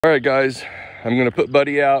All right, guys, I'm gonna put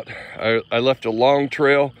Buddy out. I left a long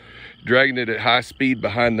trail, dragging it at high speed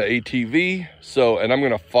behind the ATV. And I'm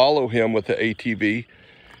gonna follow him with the ATV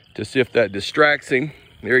to see if that distracts him.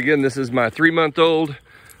 Here again, this is my 3-month-old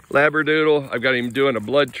Labradoodle. I've got him doing a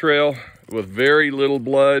blood trail with very little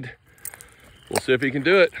blood. We'll see if he can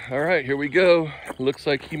do it. All right, here we go. Looks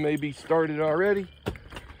like he may be started already.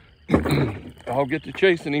 I'll get to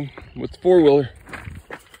chasing him with the 4-wheeler.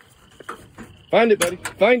 Find it, buddy.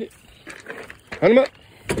 Find it. Hunt him up.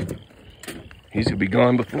 He's gonna be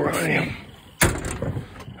gone before I am.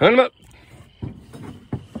 Hunt him up.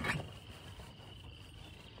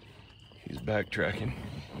 He's backtracking.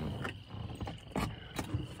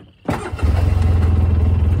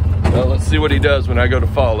 Well, let's see what he does when I go to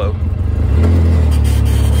follow.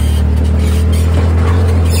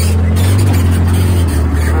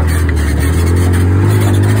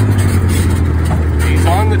 He's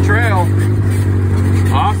on the trail.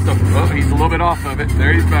 Awesome. Oh, he's a little bit off of it.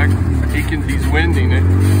 There he's back. He's winding it.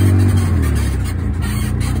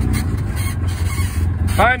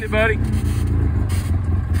 Find it, buddy.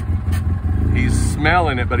 He's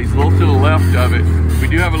smelling it, but he's a little to the left of it. We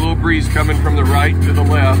do have a little breeze coming from the right to the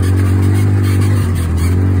left.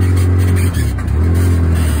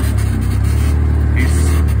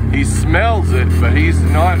 He smells it, but he's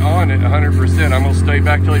not on it 100%. I'm gonna stay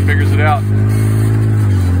back till he figures it out.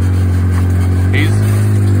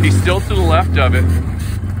 He's still to the left of it.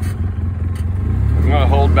 I'm gonna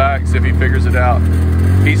hold back, see if he figures it out.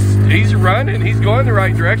 He's running, he's going the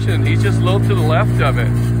right direction. He's just a little to the left of it.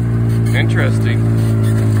 Interesting.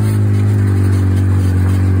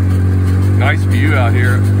 Nice view out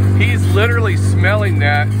here. He's literally smelling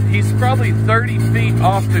that. He's probably 30 feet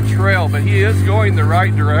off the trail, but he is going the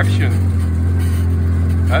right direction.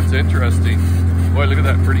 That's interesting. Boy, look at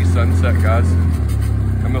that pretty sunset, guys.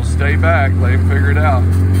 I'm gonna stay back, let him figure it out.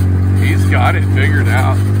 He's got it figured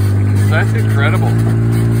out. That's incredible.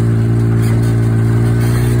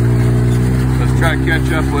 Let's try to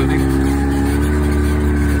catch up with him.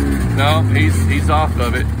 No, he's off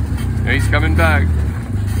of it. He's coming back.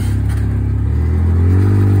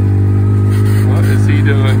 What is he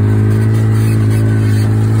doing?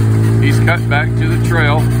 He's cut back to the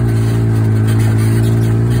trail.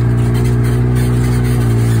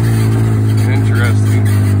 Interesting.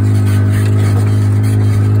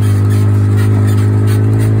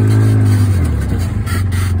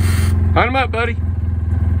 Hunt him up, buddy.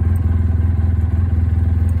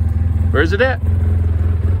 Where's it at?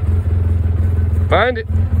 Find it.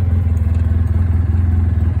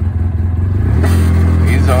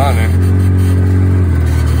 He's on it.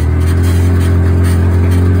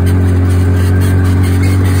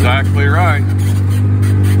 Exactly right.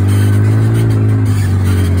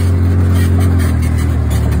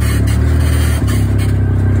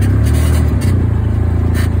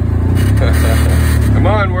 Come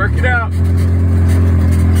on, work it out.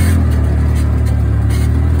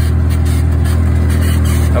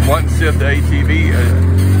 I'm wanting to see if the ATV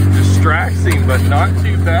distracts him, but not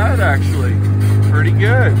too bad, actually. Pretty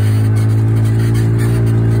good.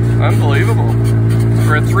 Unbelievable.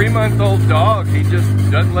 For a 3-month-old dog, he just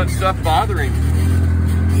doesn't let stuff bother him.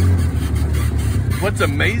 What's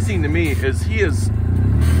amazing to me is he is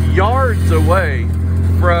yards away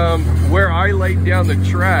from where I laid down the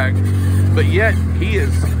track, but yet he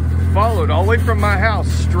is followed all the way from my house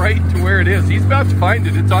straight to where it is. He's about to find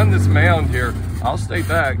it. It's on this mound here. I'll stay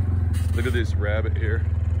back. Look at this rabbit here.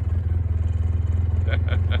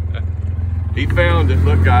 He found it.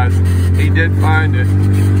 Look, guys, he did find it.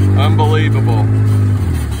 Unbelievable.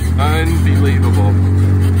 Unbelievable.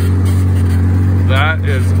 That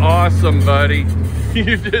is awesome, buddy.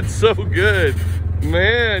 You did so good.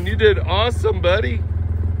 Man, you did awesome, buddy.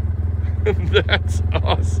 That's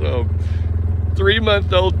awesome.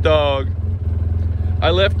 3-month-old dog. I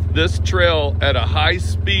left this trail at a high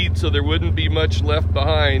speed so there wouldn't be much left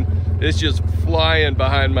behind. It's just flying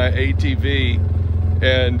behind my ATV.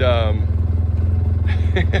 And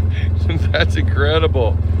that's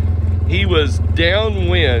incredible. He was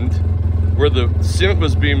downwind where the cement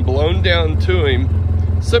was being blown down to him,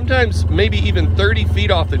 sometimes maybe even 30 feet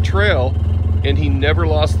off the trail, and he never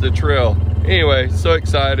lost the trail. Anyway, so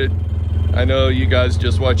excited. I know you guys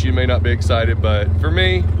just watch, you may not be excited, but for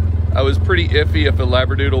me, I was pretty iffy if a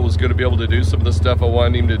Labradoodle was gonna be able to do some of the stuff I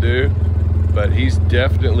wanted him to do, but he's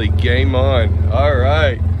definitely game on. All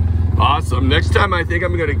right, awesome. Next time I think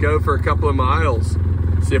I'm gonna go for a couple of miles,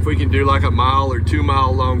 see if we can do like a 1 or 2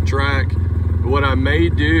 mile long track. But what I may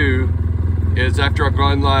do is after I've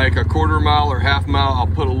gone like a 1/4 mile or 1/2 mile, I'll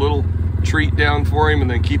put a little treat down for him and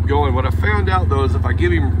then keep going. What I found out though is if I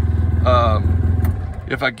give him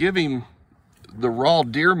if I give him the raw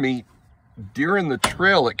deer meat during the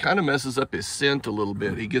trail, it kind of messes up his scent a little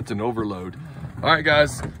bit. He gets an overload. All right,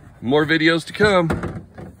 guys, more videos to come.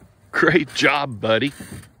 Great job, buddy.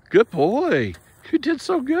 Good boy. You did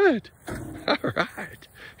so good. All right.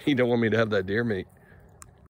 You don't want me to have that deer meat.